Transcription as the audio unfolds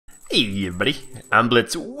Hey everybody, I'm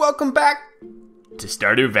Blitz. Welcome back to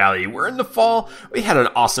Stardew Valley. We're in the fall. We had an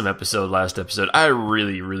awesome episode last episode. I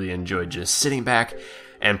really enjoyed just sitting back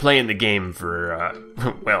and playing the game for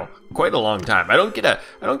well, quite a long time. I don't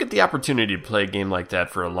get the opportunity to play a game like that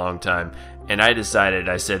for a long time. And I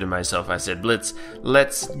said to myself, Blitz,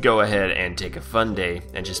 let's go ahead and take a fun day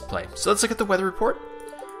and just play. So let's look at the weather report.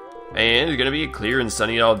 And it's going to be clear and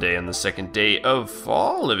sunny all day on the second day of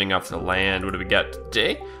fall, living off the land. What do we got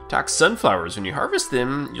today? Talk sunflowers. When you harvest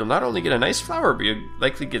them, you'll not only get a nice flower, but you'll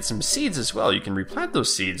likely get some seeds as well. You can replant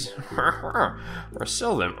those seeds or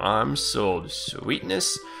sell them. I'm sold.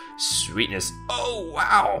 Sweetness. Oh,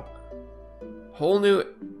 wow. Whole new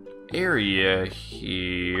area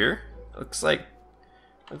here. Looks like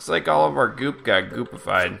all of our goop got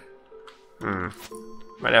goopified.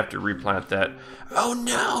 Might have to replant that. Oh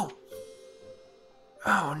no!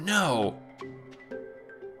 Oh no!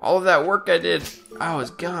 All of that work I did, it's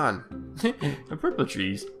gone. The purple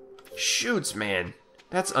trees. Shoots, man.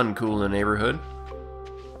 That's uncool in the neighborhood.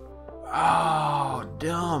 Oh,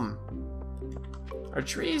 dumb. Our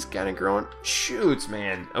trees kind of growing. Shoots,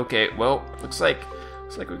 man. Okay, well, looks like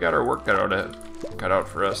we got our work cut out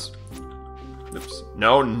for us. Oops.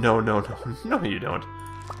 No, you don't.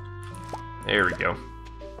 There we go.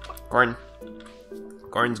 Corn.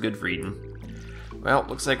 Corn's good for eating. Well,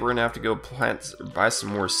 looks like we're gonna have to go buy some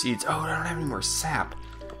more seeds. Oh, I don't have any more sap.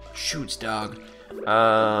 Shoots, dog.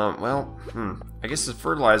 I guess the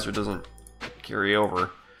fertilizer doesn't carry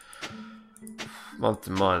over month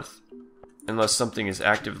to month. Unless something is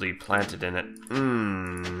actively planted in it.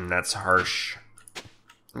 That's harsh.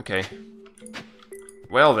 Okay.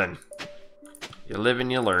 Well then. You live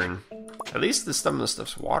and you learn. At least some of the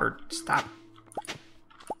stuff's watered. Stop.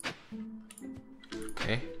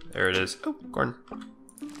 Okay, there it is. Oh, corn.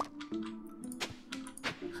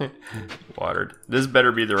 Watered. This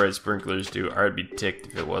better be the right sprinklers too. I'd be ticked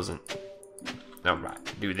if it wasn't.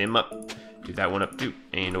 Alright, do them up. Do that one up too.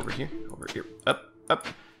 And over here. Up.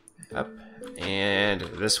 And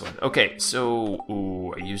this one. Okay, so...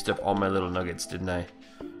 Ooh, I used up all my little nuggets, didn't I?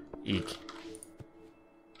 Eek.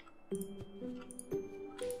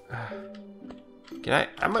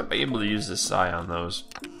 I might be able to use the sigh on those.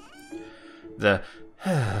 Get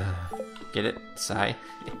it? Sigh?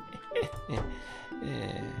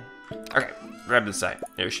 Okay, grab the sigh.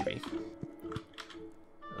 There it should be.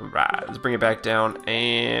 Alright, let's bring it back down,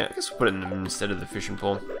 and I guess we'll put it in instead of the fishing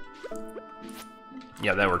pole.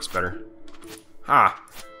 Yeah, that works better. Ha!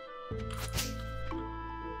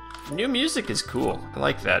 New music is cool. I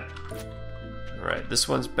like that. Alright, this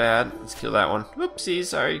one's bad. Let's kill that one. Whoopsie,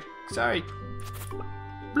 sorry.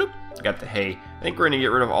 Bloop. Got the hay. I think we're gonna get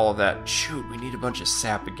rid of all of that. Shoot, we need a bunch of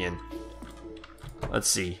sap again. Let's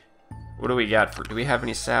see. What do we got for... Do we have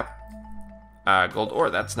any sap? Gold ore.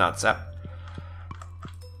 That's not sap.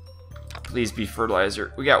 Please be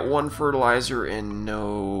fertilizer. We got one fertilizer and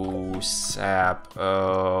no sap.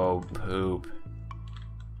 Oh, poop.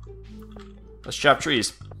 Let's chop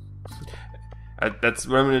trees. That's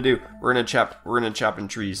what I'm gonna do. We're gonna chop in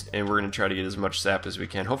trees, and we're gonna try to get as much sap as we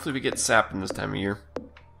can. Hopefully we get sap in this time of year.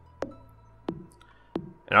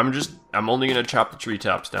 And I'm only gonna chop the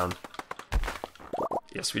treetops down.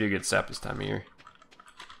 Yes, we do get sap this time of year.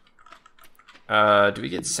 Do we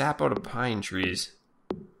get sap out of pine trees?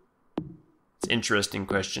 It's an interesting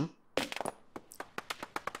question.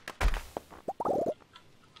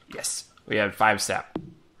 Yes, we have 5 sap.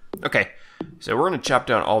 Okay. So we're going to chop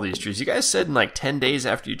down all these trees. You guys said in like 10 days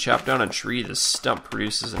after you chop down a tree, the stump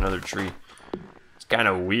produces another tree. It's kind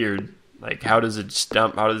of weird. Like, how does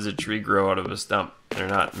a tree grow out of a stump? They're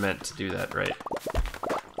not meant to do that, right?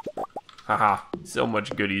 Haha, so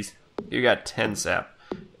much goodies. You got 10 sap.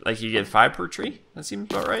 Like, you get 5 per tree? That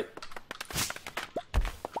seems about right.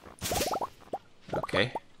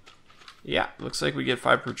 Okay. Yeah, looks like we get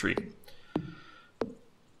 5 per tree.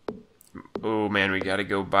 Oh man, we gotta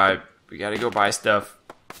go buy stuff.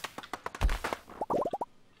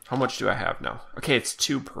 How much do I have now? Okay, it's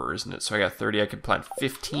 2 per, isn't it? So I got 30. I could plant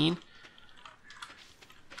 15.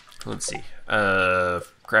 Let's see.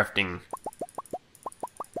 Crafting.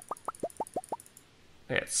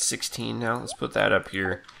 I got 16 now. Let's put that up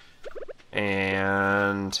here.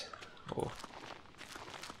 And... Oh.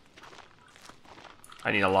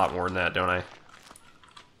 I need a lot more than that, don't I?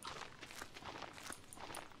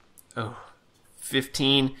 Oh.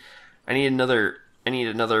 15. I need another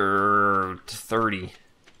 30.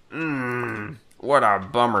 What a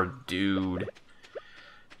bummer, dude.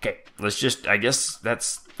 Okay, let's just, I guess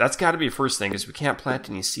that's got to be the first thing, because we can't plant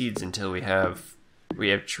any seeds until we have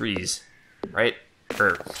trees, right?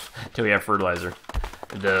 Or until we have fertilizer.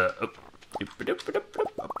 And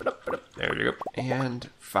and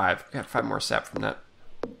 5. Got 5 more sap from that.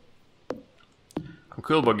 I'm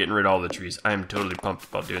cool about getting rid of all the trees. I am totally pumped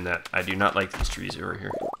about doing that. I do not like these trees over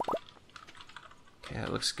here. Okay,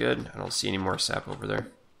 that looks good. I don't see any more sap over there.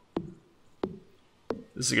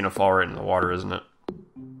 This is going to fall right in the water, isn't it?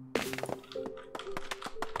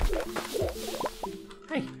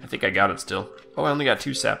 Hey, I think I got it still. Oh, I only got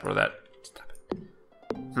 2 sap out of that. Stop it.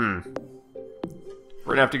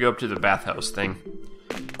 We're going to have to go up to the bathhouse thing.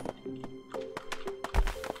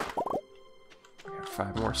 Got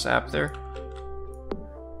 5 more sap there.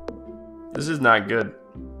 This is not good.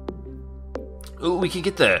 Ooh, we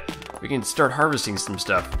can start harvesting some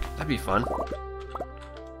stuff. That'd be fun.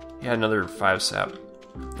 Yeah, another 5 sap.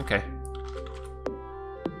 Okay.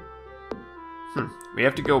 We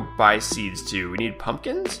have to go buy seeds too. We need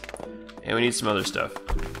pumpkins, and we need some other stuff.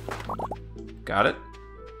 Got it.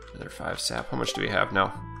 Another 5 sap. How much do we have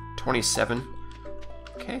now? 27.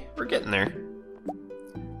 Okay, we're getting there.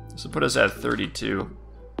 This will put us at 32.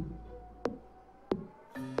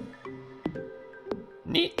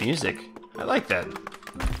 Neat music. I like that.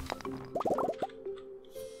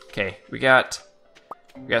 Okay, we got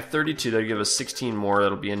 32. That'll give us 16 more.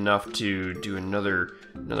 That'll be enough to do another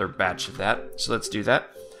batch of that. So let's do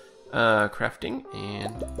that. Crafting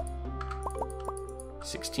and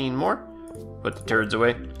 16 more. Put the turds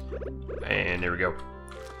away. And there we go.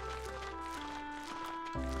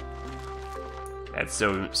 That's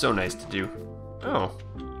so nice to do. Oh.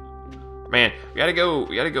 Man, we gotta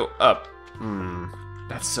go up.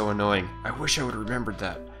 That's so annoying. I wish I would have remembered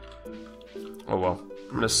that. Oh well.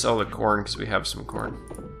 I'm gonna sell the corn because we have some corn.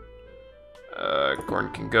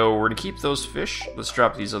 Corn can go. We're gonna keep those fish. Let's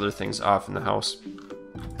drop these other things off in the house.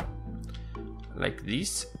 Like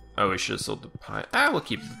these. Oh, we should have sold the pine. We'll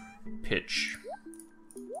keep the pitch.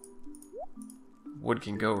 Wood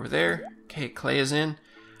can go over there. Okay, clay is in.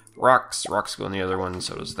 Rocks go in the other one,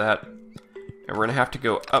 so does that. And we're gonna have to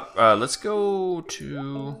go up. Let's go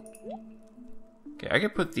to... Okay, I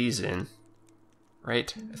could put these in.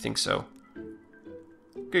 Right? I think so.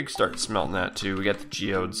 Good start smelting that too. We got the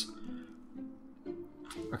geodes.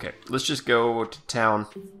 Okay, let's just go to town.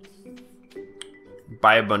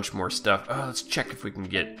 Buy a bunch more stuff. Oh, let's check if we can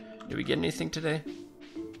get... Did we get anything today?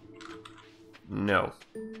 No.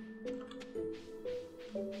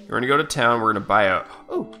 We're gonna go to town. We're gonna buy a...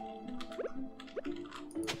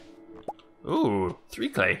 Ooh, 3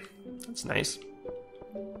 clay. That's nice.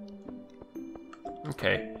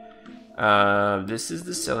 Okay. This is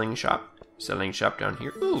the selling shop. Selling shop down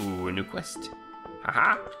here. Ooh, a new quest.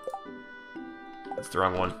 Haha. That's the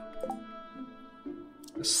wrong one.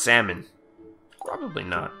 A salmon. Probably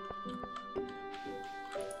not.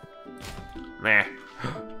 Meh.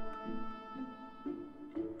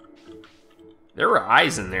 There were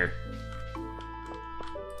eyes in there.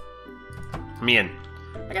 Man,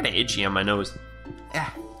 I got an itchy on my nose.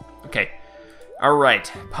 Okay.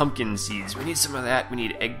 Alright, pumpkin seeds. We need some of that. We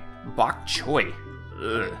need egg bok choy.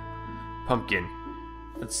 Ugh. Pumpkin.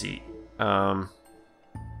 Let's see. I'm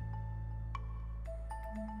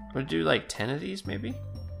gonna do like 10 of these, maybe?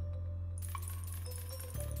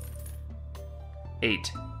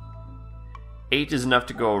 8. 8 is enough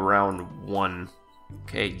to go around 1.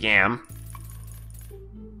 Okay, yam.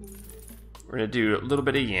 We're gonna do a little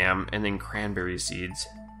bit of yam and then cranberry seeds.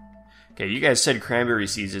 Okay, you guys said cranberry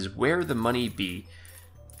seeds is where the money be.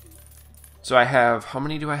 So I have, how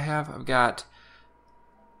many do I have? I've got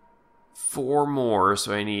 4 more,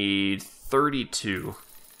 so I need 32.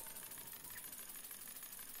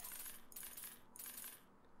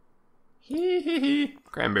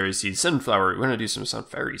 Cranberry seeds, sunflower. We're gonna do some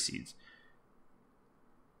sunflower seeds.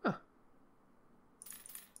 Huh.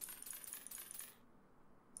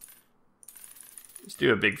 Let's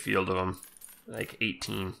do a big field of them. Like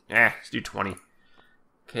 18. Let's do 20.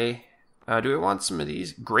 Okay. Do I want some of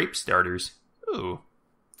these? Grape starters. Ooh.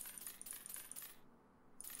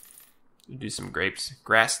 Do some grapes.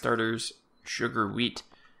 Grass starters. Sugar, wheat.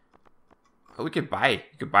 Oh, we could buy.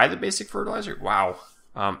 You could buy the basic fertilizer? Wow.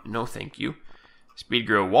 No thank you. Speed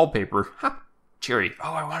grow wallpaper. Ha! Cherry.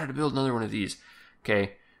 Oh, I wanted to build another one of these.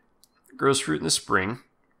 Okay. Grows fruit in the spring.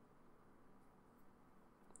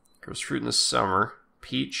 Grows fruit in the summer.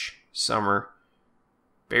 Peach, summer.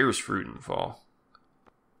 Bears fruit in the fall.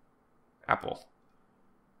 Apple.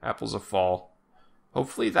 Apple's a fall.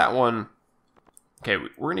 Hopefully that one... Okay,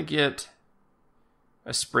 we're going to get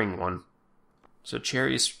a spring one. So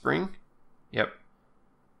cherry is spring. Yep.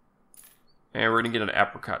 And we're going to get an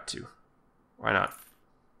apricot too. Why not?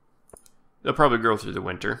 They'll probably grow through the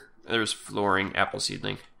winter. There's flooring apple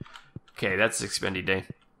seedling. Okay, that's spendy day.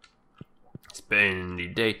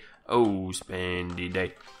 Spendy day. Oh, spendy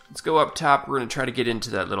day. Let's go up top. We're going to try to get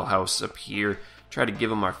into that little house up here. Try to give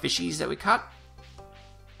them our fishies that we caught.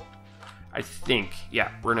 I think,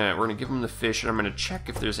 yeah, we're gonna give them the fish, and I'm gonna check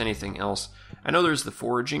if there's anything else. I know there's the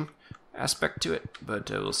foraging aspect to it, but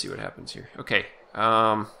we'll see what happens here. Okay,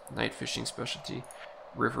 night fishing specialty,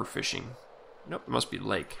 river fishing. Nope, it must be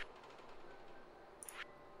lake.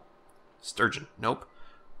 Sturgeon, nope.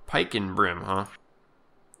 Pike and brim, huh?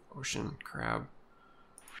 Ocean crab.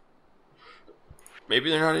 Maybe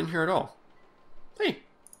they're not in here at all. Hey,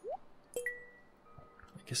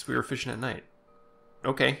 I guess we were fishing at night.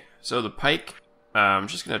 Okay, so the pike, I'm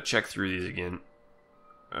just going to check through these again.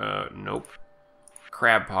 Nope.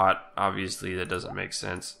 Crab pot, obviously that doesn't make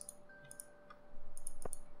sense.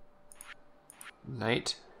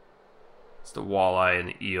 Night. It's the walleye and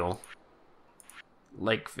the eel.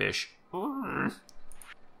 Lake fish.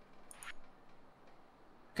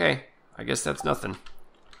 Okay, I guess that's nothing.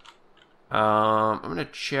 I'm going to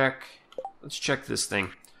check, let's check this thing.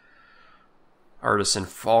 Artisan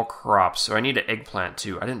fall crops. So I need an eggplant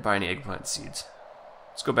too. I didn't buy any eggplant seeds.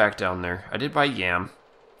 Let's go back down there. I did buy yam,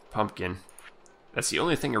 pumpkin. That's the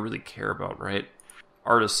only thing I really care about, right?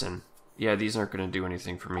 Artisan. Yeah, these aren't going to do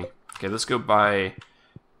anything for me. Okay, let's go buy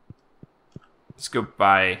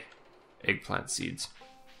eggplant seeds.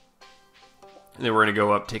 And then we're going to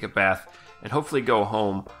go up, take a bath, and hopefully go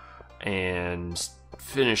home and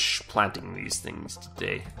finish planting these things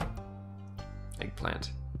today.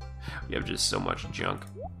 Eggplant. We have just so much junk.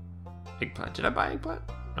 Eggplant. Did I buy eggplant?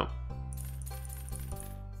 No.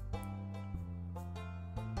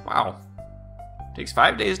 Wow. Takes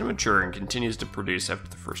 5 days to mature and continues to produce after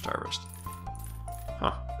the first harvest.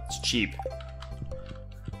 Huh. It's cheap.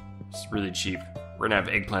 It's really cheap. We're gonna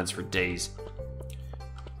have eggplants for days.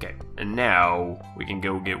 Okay. And now we can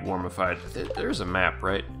go get warmified. There's a map,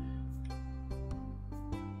 right?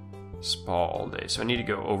 Spa all day. So I need to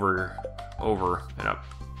go over and up.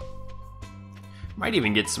 Might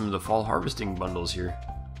even get some of the fall harvesting bundles here.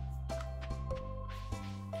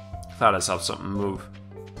 Thought I saw something move.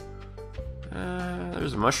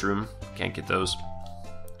 There's a mushroom. Can't get those.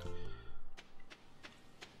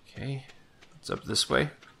 Okay. It's up this way.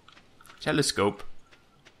 Telescope.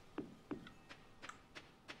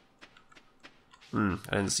 I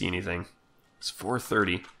didn't see anything. It's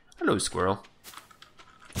 4:30. Hello, squirrel.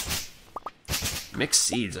 Mixed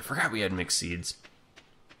seeds. I forgot we had mixed seeds.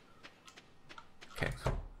 Okay.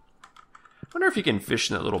 Wonder if you can fish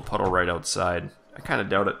in that little puddle right outside. I kind of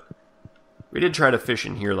doubt it. We did try to fish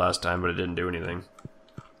in here last time, but it didn't do anything.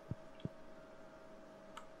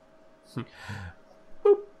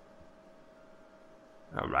 Boop.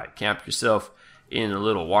 Alright, camp yourself in a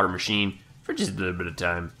little water machine for just a little bit of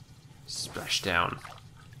time. Splash down.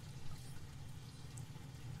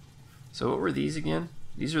 So what were these again?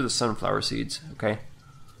 These are the sunflower seeds, okay.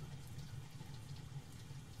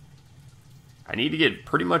 I need to get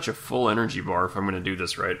pretty much a full energy bar if I'm going to do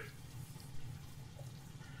this right.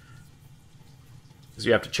 Because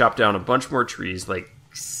we have to chop down a bunch more trees, like,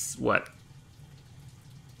 what?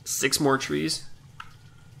 6 more trees?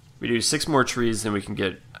 We do 6 more trees, then we can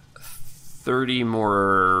get 30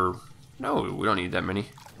 more... No, we don't need that many.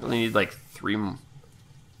 We only need like 3 more.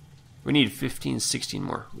 We need 15, 16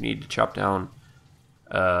 more. We need to chop down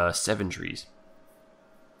 7 trees.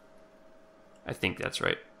 I think that's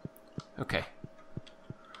right. Okay.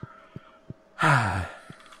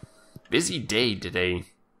 Busy day today.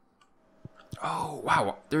 Oh,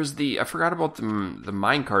 wow. There's the... I forgot about the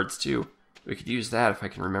mine carts, too. We could use that if I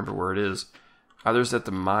can remember where it is. Oh, there's at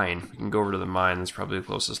the mine. We can go over to the mine. That's probably the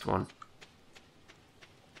closest one.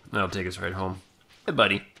 That'll take us right home. Hey,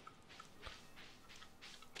 buddy.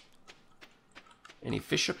 Any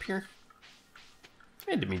fish up here?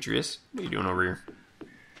 Hey, Demetrius. What are you doing over here?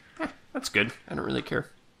 That's good. I don't really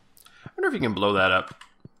care. I wonder if you can blow that up.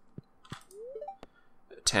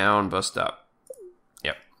 Town bus stop.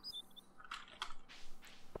 Yep.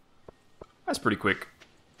 That's pretty quick.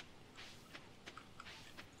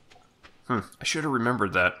 I should have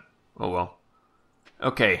remembered that. Oh well.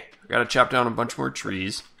 Okay, we gotta chop down a bunch more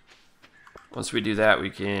trees. Once we do that, we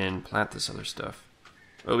can plant this other stuff.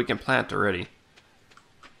 Well, we can plant already.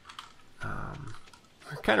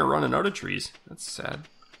 We're kind of running out of trees. That's sad.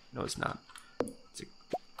 No, it's not. It's a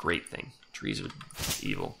great thing. Trees are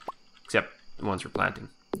evil. Except the ones we're planting.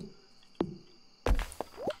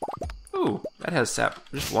 Ooh, that has sap.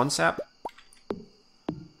 Just 1 sap?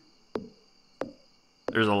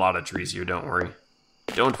 There's a lot of trees here, don't worry.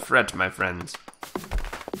 Don't fret, my friends.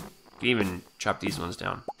 You can even chop these ones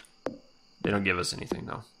down. They don't give us anything,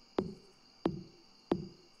 though.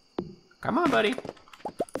 Come on, buddy.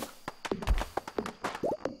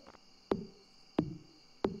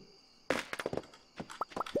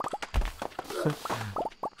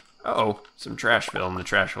 Uh-oh, some trash fell in the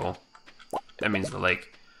trash hole. That means the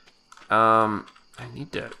lake. I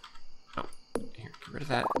need to... Oh, here, get rid of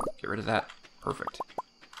that. Get rid of that. Perfect.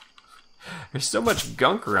 There's so much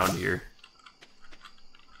gunk around here.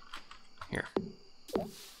 Here.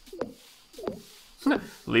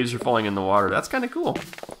 Leaves are falling in the water. That's kind of cool.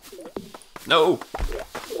 No!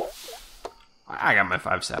 I got my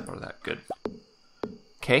 5 sap out of that. Good.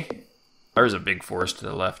 Okay. There's a big forest to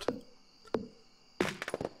the left.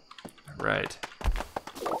 Alright.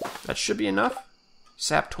 That should be enough.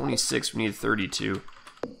 Sap 26. We need 32.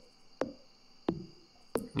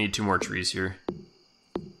 Need 2 more trees here.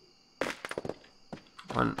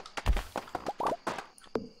 1.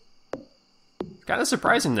 Kind of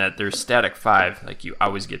surprising that there's static 5. Like, you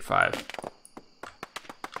always get 5.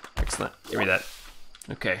 Excellent. Give me that.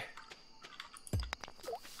 Okay.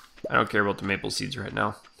 I don't care about the maple seeds right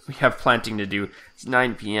now. We have planting to do. It's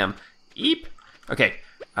 9 p.m. Eep! Okay.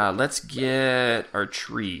 Let's get our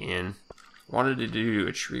tree in. Wanted to do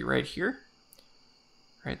a tree right here.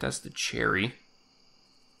 Right, that's the cherry.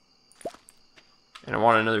 And I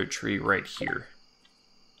want another tree right here.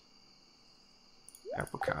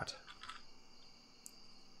 Apricot.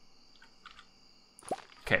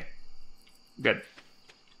 Okay. Good.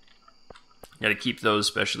 Gotta keep those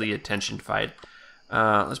specially attention-fied.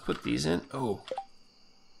 Let's put these in. Oh.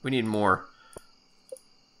 We need more.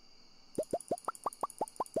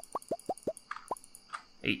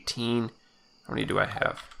 18. How many do I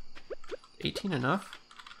have? 18 enough?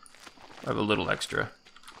 I have a little extra.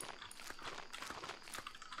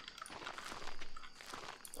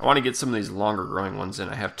 I want to get some of these longer growing ones in.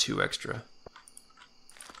 I have 2 extra.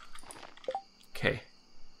 Okay.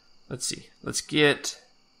 Let's see. Let's get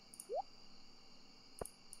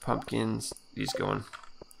pumpkins. These going.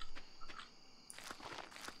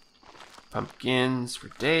 Pumpkins for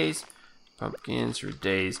days. Pumpkins for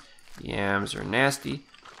days. Yams are nasty.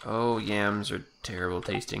 Oh, yams are terrible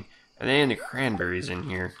tasting. And then the cranberries in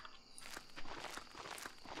here.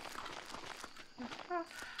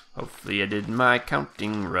 Hopefully I did my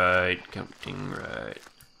counting right. Counting right.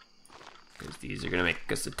 Because these are going to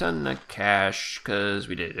make us a ton of cash. Because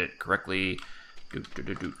we did it correctly. Do, do,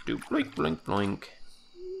 do, do, do. Blink, blink, blink.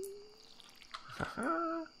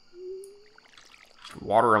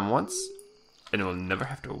 Water them once. And we'll never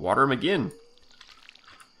have to water them again.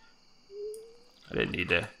 I didn't need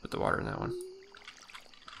to put the water in that one.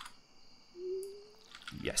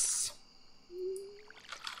 Yes.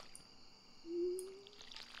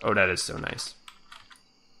 Oh, that is so nice.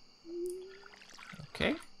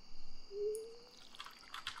 Okay.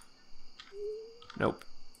 Nope.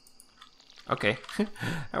 Okay.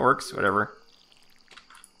 That works, whatever.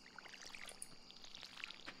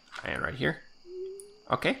 And right here.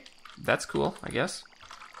 Okay. That's cool, I guess.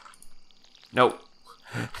 Nope.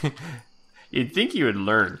 You'd think he would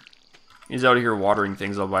learn. He's out here watering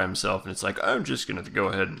things all by himself, and it's like, I'm just going to go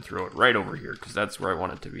ahead and throw it right over here, because that's where I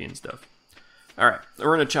want it to be and stuff. Alright,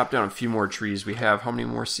 we're going to chop down a few more trees. We have, how many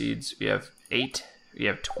more seeds? We have 8. We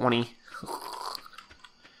have 20.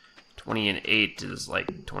 20 and 8 is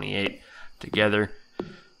like 28 together.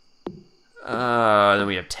 Then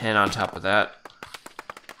we have 10 on top of that.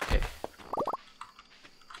 Okay.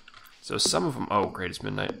 So some of them... Oh, great, it's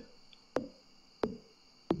midnight.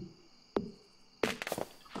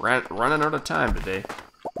 Running out of time today.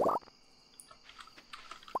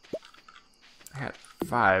 I got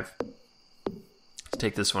 5. Let's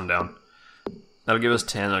take this one down. That'll give us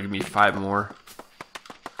 10. That'll give me 5 more.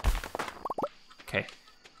 Okay.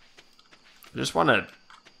 I just want to...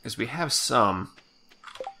 Because we have some...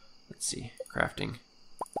 Let's see. Crafting.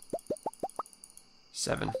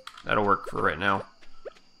 7. That'll work for right now.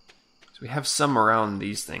 So we have some around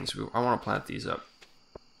these things. I want to plant these up.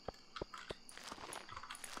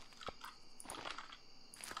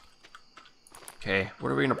 Okay,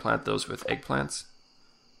 what are we going to plant those with? Eggplants?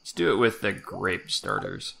 Let's do it with the grape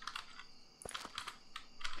starters.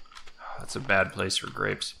 Oh, that's a bad place for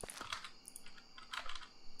grapes.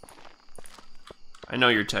 I know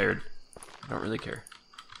you're tired. I don't really care.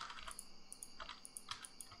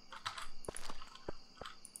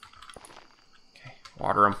 Okay,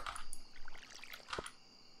 water them.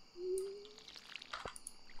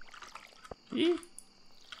 I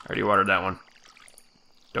already watered that one.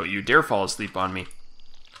 Don't you dare fall asleep on me.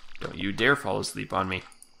 Don't you dare fall asleep on me.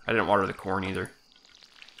 I didn't water the corn either.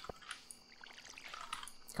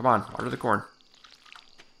 Come on, water the corn.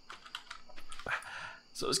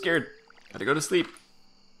 So scared. Gotta go to sleep.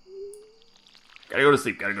 Gotta go to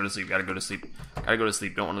sleep, gotta go to sleep, gotta go to sleep. Gotta go to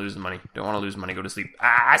sleep, don't want to lose the money. Don't want to lose money, go to sleep.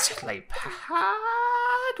 Ah, sleep.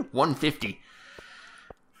 150.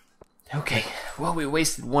 Okay, well, we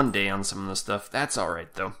wasted 1 day on some of the stuff. That's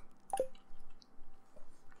alright, though.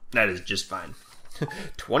 That is just fine.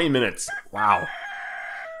 20 minutes. Wow.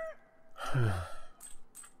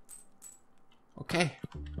 Okay.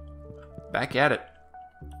 Back at it.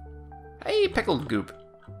 Hey, pickled goop.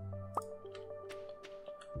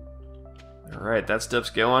 Alright, that stuff's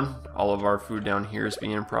going. All of our food down here is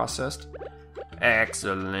being processed.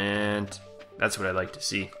 Excellent. That's what I like to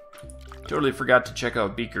see. Totally forgot to check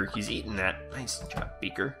out Beaker. He's eating that. Nice job,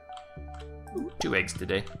 Beaker. Ooh, 2 eggs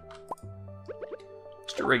today.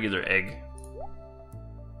 Just a regular egg.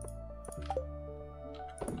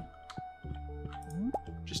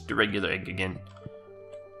 Just a regular egg again.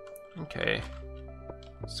 Okay.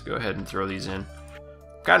 Let's go ahead and throw these in.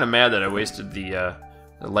 I'm kind of mad that I wasted the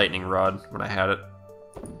lightning rod when I had it.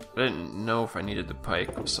 I didn't know if I needed the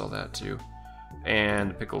pike. We'll sell that too.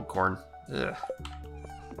 And the pickled corn. Ugh.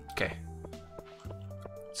 Okay.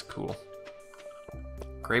 It's cool.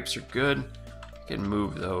 Grapes are good. I can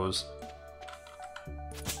move those.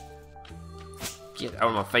 Get out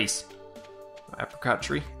of my face. Apricot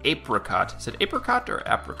tree? Apricot. Is it apricot or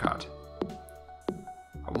apricot?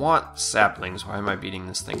 I want saplings. Why am I beating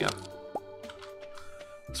this thing up?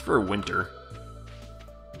 It's for winter.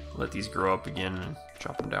 Let these grow up again and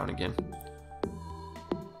chop them down again.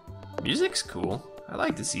 Music's cool. I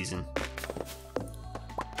like the season.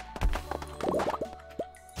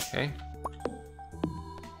 Okay.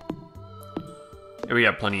 Here we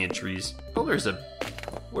got plenty of trees. Oh, there's a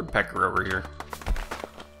woodpecker over here.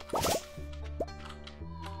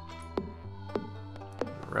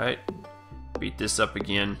 Right. Beat this up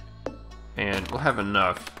again. And we'll have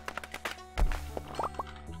enough.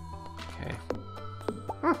 Okay.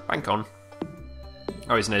 Pine cone.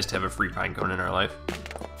 Always nice to have a free pine cone in our life.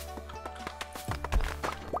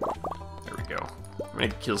 There we go. I'm gonna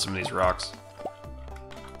kill some of these rocks.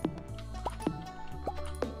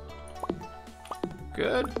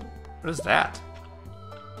 Good. What is that?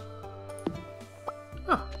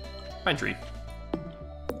 Oh, pine tree.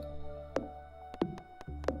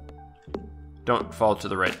 Don't fall to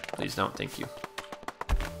the right. Please don't. Thank you.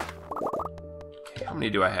 Okay, how many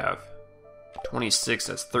do I have? 26.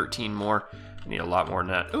 That's 13 more. I need a lot more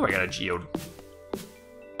than that. Oh, I got a geode.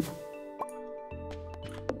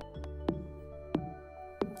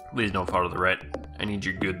 Please don't fall to the right. I need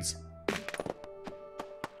your goods.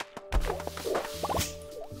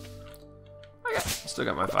 Still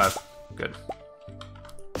got my 5. Good.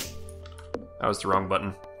 That was the wrong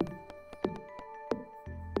button.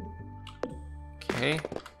 Okay.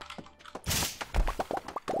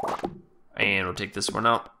 And we'll take this one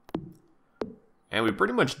out. And we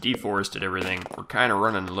pretty much deforested everything. We're kind of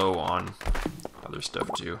running low on other stuff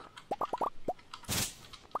too.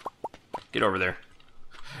 Get over there.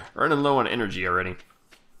 Running low on energy already.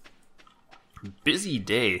 Busy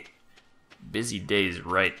day. Busy days,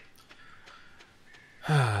 right.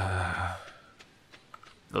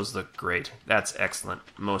 Those look great. That's excellent.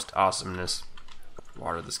 Most awesomeness.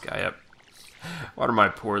 Water this guy up. Water my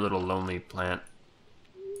poor little lonely plant.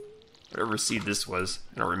 Whatever seed this was.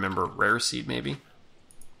 I don't remember. Rare seed, maybe?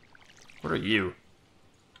 What are you?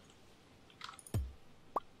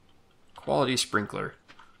 Quality sprinkler.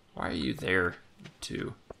 Why are you there,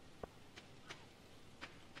 too?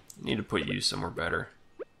 I need to put you somewhere better.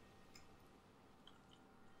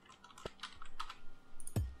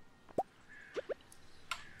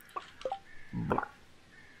 Blah.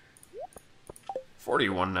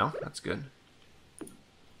 41 now. That's good.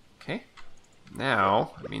 Okay.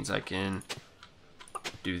 Now, that means I can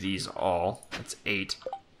do these all. That's 8.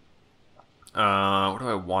 What do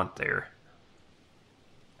I want there?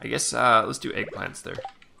 I guess, let's do eggplants there.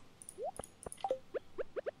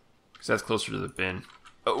 Because that's closer to the bin.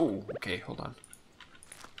 Oh, okay, hold on.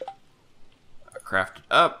 Craft it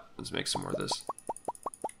up. Let's make some more of this.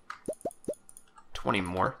 20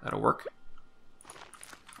 more. That'll work.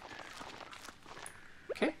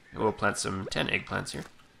 Okay, and we'll plant some 10 eggplants here.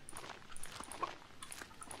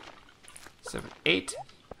 7, 8.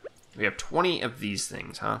 We have 20 of these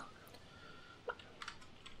things, huh?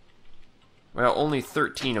 Well, only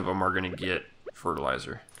 13 of them are going to get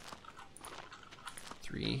fertilizer.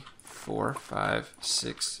 3, 4, 5,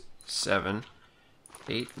 6, 7,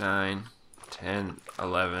 8, 9, 10,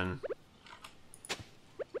 11,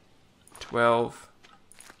 12.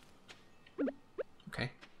 Okay.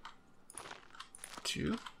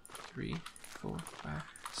 2, 3, 4, 5,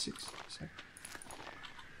 6, 7.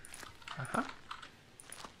 Uh-huh.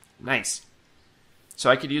 Nice. So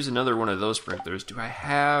I could use another one of those sprinklers. Do I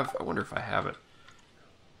have... I wonder if I have it.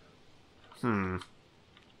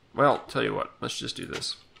 Well, tell you what. Let's just do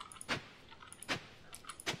this.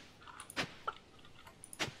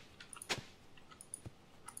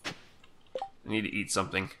 need to eat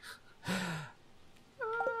something.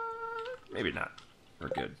 Maybe not. We're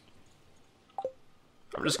good.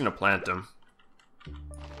 I'm just gonna plant them.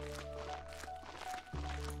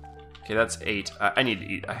 Okay, that's 8. I need to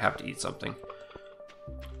eat. I have to eat something.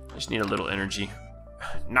 I just need a little energy.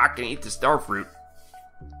 Not gonna eat the star fruit.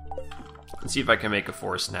 Let's see if I can make a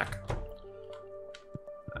forest snack.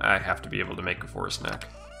 I have to be able to make a forest snack.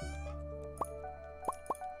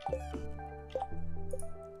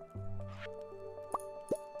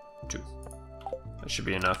 Two. That should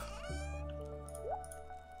be enough.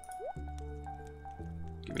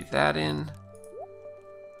 Give me that in.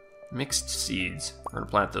 Mixed seeds. We're gonna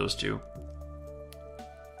plant those two.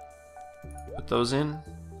 Put those in.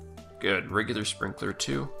 Good. Regular sprinkler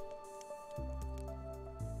too.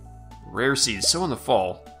 Rare seeds. So in the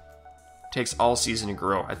fall. Takes all season to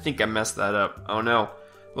grow. I think I messed that up. Oh no.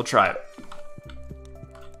 We'll try it.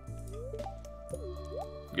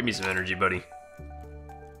 Give me some energy, buddy.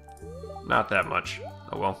 Not that much.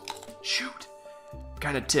 Oh well. Shoot.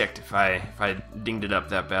 Kind of ticked if I dinged it up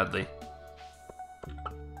that badly.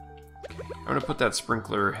 Okay. I'm gonna put that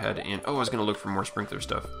sprinkler head in. Oh, I was gonna look for more sprinkler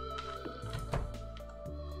stuff.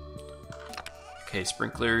 Okay,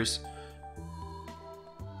 sprinklers.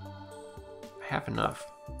 I have enough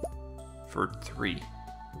for 3.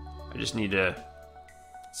 I just need to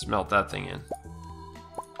smelt that thing in.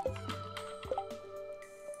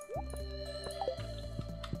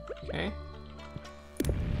 Okay.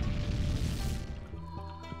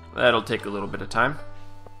 That'll take a little bit of time.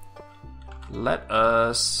 Let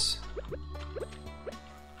us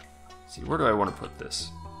see, where do I want to put this?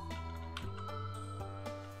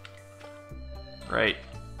 Right.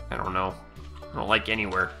 I don't know. I don't like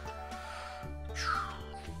anywhere.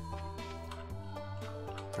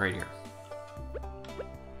 Right here.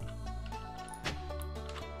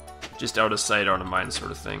 Just out of sight, out of mind sort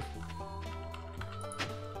of thing.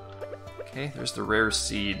 Okay, there's the rare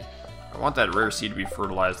seed. I want that rare seed to be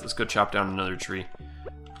fertilized. Let's go chop down another tree.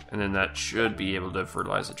 And then that should be able to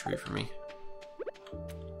fertilize a tree for me.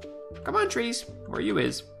 Come on, trees. Where you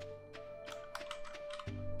is?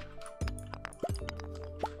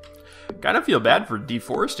 Kind of feel bad for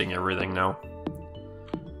deforesting everything now.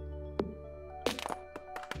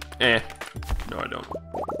 No I don't.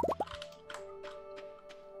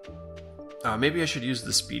 Maybe I should use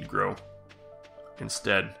the speed grow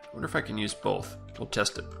instead. I wonder if I can use both. We'll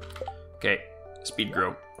test it. Okay, speed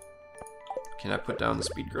grow. Can I put down the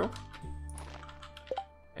speed grow?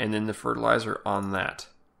 And then the fertilizer on that.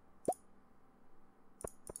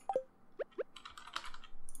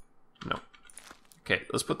 No. Okay,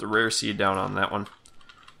 let's put the rare seed down on that one.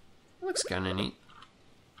 Looks kind of neat.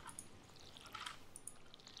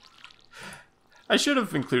 I should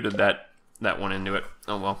have included that one into it.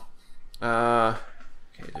 Oh well.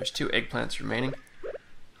 Okay, there's 2 eggplants remaining.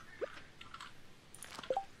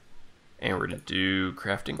 And we're gonna do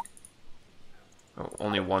crafting. Oh,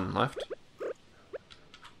 only 1 left.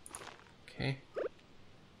 Okay.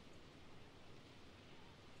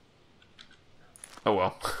 Oh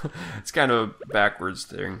well. It's kind of a backwards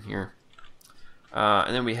thing here.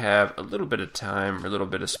 And then we have a little bit of time, or a little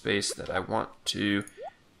bit of space that I want to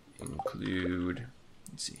include.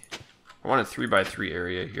 Let's see. I want a 3x3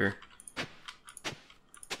 area here.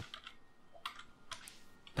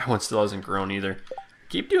 That one still hasn't grown either.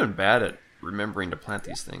 Keep doing bad at remembering to plant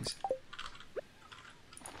these things.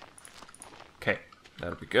 Okay,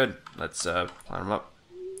 that'll be good. Let's plant them up.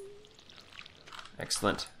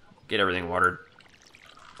 Excellent. Get everything watered.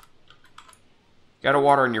 Gotta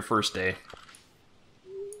water on your first day.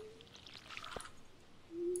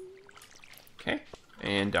 Okay,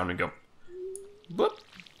 and down we go. Boop.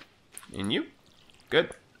 And you.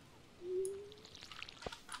 Good.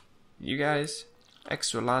 You guys.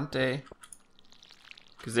 Excelente.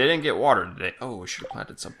 Because they didn't get watered today. Oh, we should have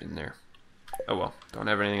planted something there. Oh well, don't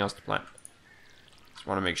have anything else to plant. Just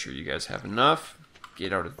want to make sure you guys have enough.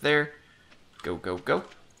 Get out of there. Go, go, go.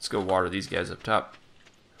 Let's go water these guys up top.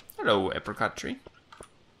 Hello, apricot tree.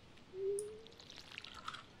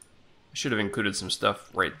 I should have included some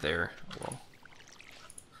stuff right there. Well,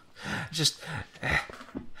 just,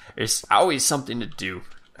 there's always something to do.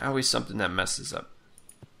 Always something that messes up.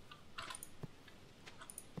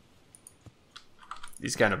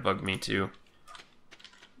 These kind of bug me too.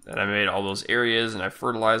 That I made all those areas and I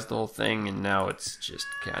fertilized the whole thing and now it's just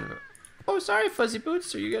kind of... Oh, sorry, Fuzzy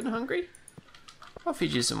Boots. Are you getting hungry? I'll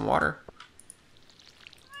feed you some water.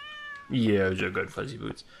 Yeah, you're good, Fuzzy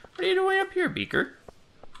Boots. What are you doing up here, Beaker?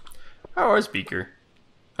 How is Beaker?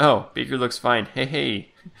 Oh, Beaker looks fine. Hey,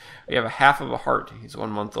 hey. We have a half of a heart. He's 1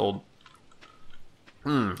 month old.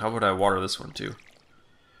 How would I water this one too?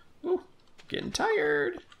 Ooh, Getting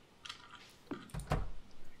tired.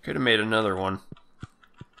 Could have made another one.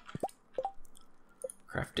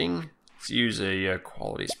 Crafting. Let's use a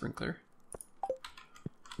quality sprinkler.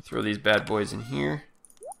 Throw these bad boys in here.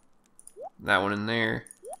 That one in there.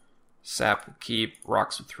 Sap will keep.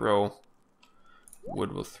 Rocks will throw.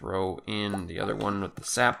 Wood will throw in the other one with the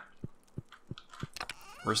sap.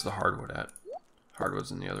 Where's the hardwood at?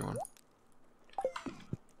 Hardwood's in the other one.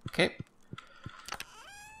 Okay.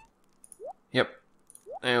 Yep.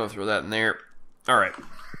 And we'll throw that in there. Alright.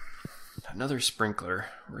 Another sprinkler.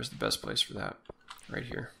 Where's the best place for that? Right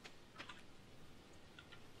here.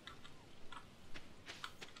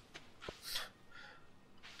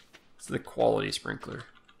 It's the quality sprinkler.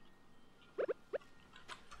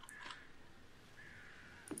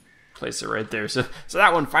 Place it right there. So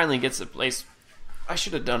that one finally gets a place. I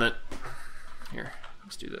should have done it. Here,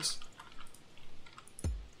 let's do this.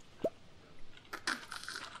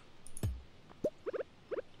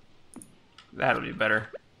 That'll be better.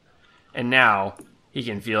 And now he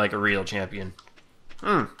can feel like a real champion.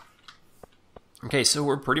 Okay, so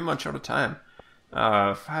we're pretty much out of time.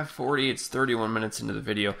 5:40, it's 31 minutes into the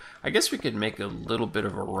video. I guess we could make a little bit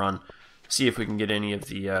of a run. See if we can get any of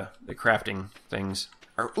the crafting things.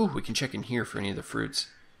 Or, ooh, we can check in here for any of the fruits.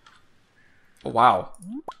 Oh, wow.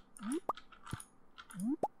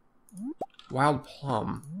 Wild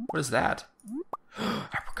plum. What is that?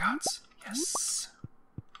 Apricots. Yes.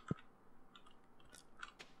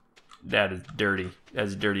 That is dirty.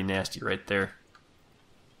 That's dirty nasty right there.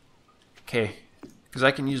 Okay. Because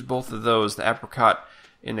I can use both of those. The apricot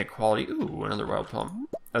and the quality. Ooh, another wild plum.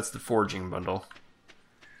 That's the foraging bundle.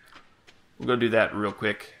 We'll go do that real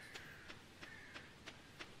quick.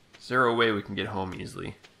 Is there a way we can get home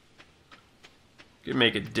easily? Could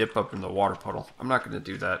make a dip up in the water puddle. I'm not going to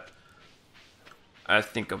do that. I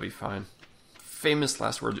think I'll be fine. Famous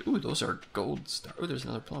last words. Ooh, those are gold star. Oh, there's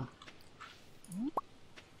another plum.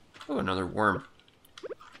 Oh, another worm.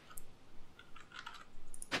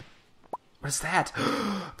 What is that?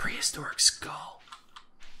 Prehistoric skull.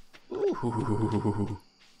 Ooh.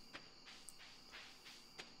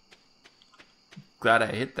 Glad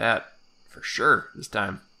I hit that for sure this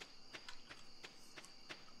time.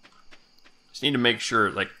 Just need to make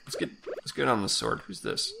sure, like, let's get on the sword. Who's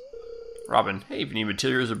this? Robin. Hey, if you need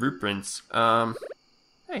materials or blueprints,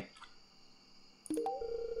 hey.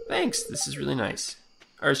 Thanks, this is really nice.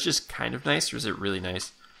 Or it's just kind of nice, or is it really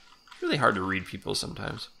nice? It's really hard to read people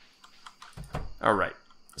sometimes. Alright,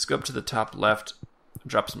 let's go up to the top left,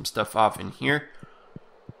 drop some stuff off in here.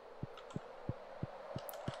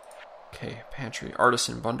 Okay, pantry,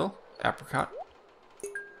 artisan bundle, apricot.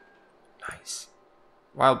 Nice.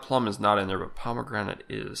 Wild plum is not in there, but pomegranate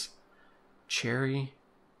is. Cherry.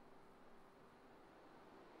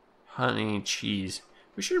 Honey, cheese.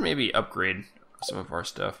 We should maybe upgrade some of our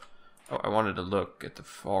stuff. Oh, I wanted to look at the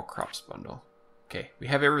fall crops bundle. Okay, we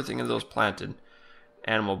have everything of those planted.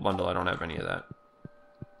 Animal bundle, I don't have any of that.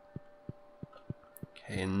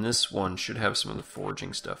 Okay, and this one should have some of the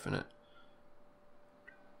foraging stuff in it.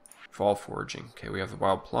 Fall foraging. Okay, we have the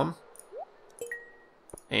wild plum.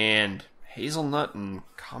 And hazelnut and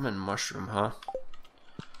common mushroom, huh?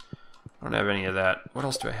 I don't have any of that. What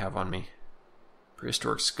else do I have on me?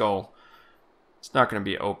 Prehistoric skull. It's not going to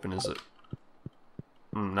be open, is it?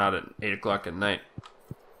 Not at 8 o'clock at night.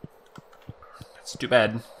 That's too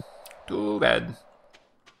bad. Too bad.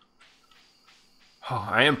 Oh,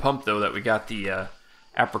 I am pumped, though, that we got the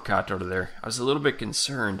apricot out of there. I was a little bit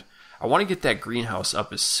concerned. I want to get that greenhouse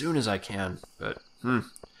up as soon as I can, but,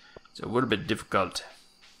 it's a little bit difficult.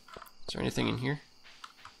 Is there anything in here?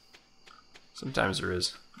 Sometimes there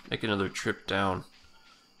is. Make another trip down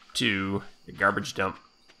to the garbage dump.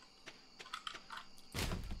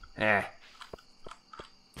 Nah.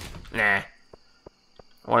 I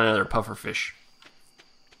want another puffer fish.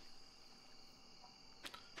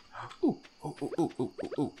 Ooh, ooh, ooh, ooh, ooh,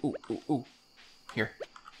 ooh, ooh, ooh, ooh. Here,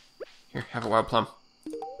 have a wild plum.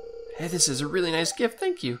 Hey, this is a really nice gift,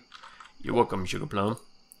 thank you. You're welcome, Sugar Plum.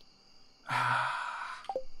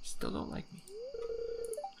 Still don't like me.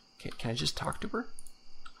 Okay, can I just talk to her?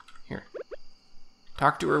 Here.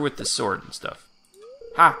 Talk to her with the sword and stuff.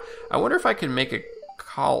 I wonder if I can make a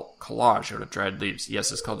collage out of dried leaves.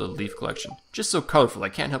 Yes, it's called a leaf collection. Just so colorful, I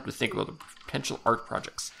can't help but think about the potential art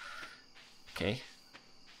projects. Okay.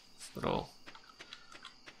 This little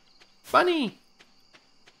bunny.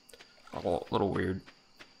 A little weird.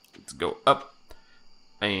 Let's go up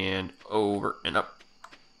and over and up.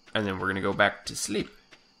 And then we're going to go back to sleep.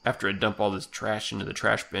 After I dump all this trash into the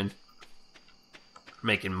trash bin.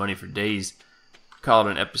 Making money for days. Call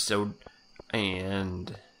it an episode.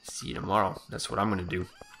 And see you tomorrow. That's what I'm going to do.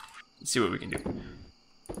 Let's see what we can do.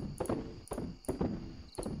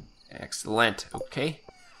 Excellent. Okay.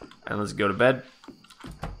 And let's go to bed.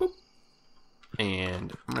 Boop.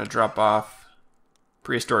 And I'm going to drop off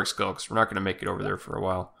prehistoric skull because we're not going to make it over there for a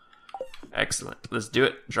while. Excellent. Let's do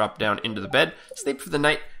it. Drop down into the bed. Sleep for the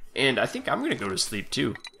night. And I think I'm going to go to sleep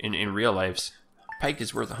too in real lives. Pike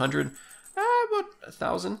is worth 100. About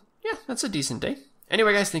 1,000. Yeah, that's a decent day.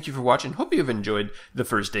 Anyway, guys, thank you for watching. Hope you've enjoyed the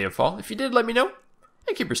first day of fall. If you did, let me know.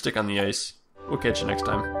 And keep your stick on the ice. We'll catch you next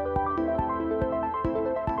time.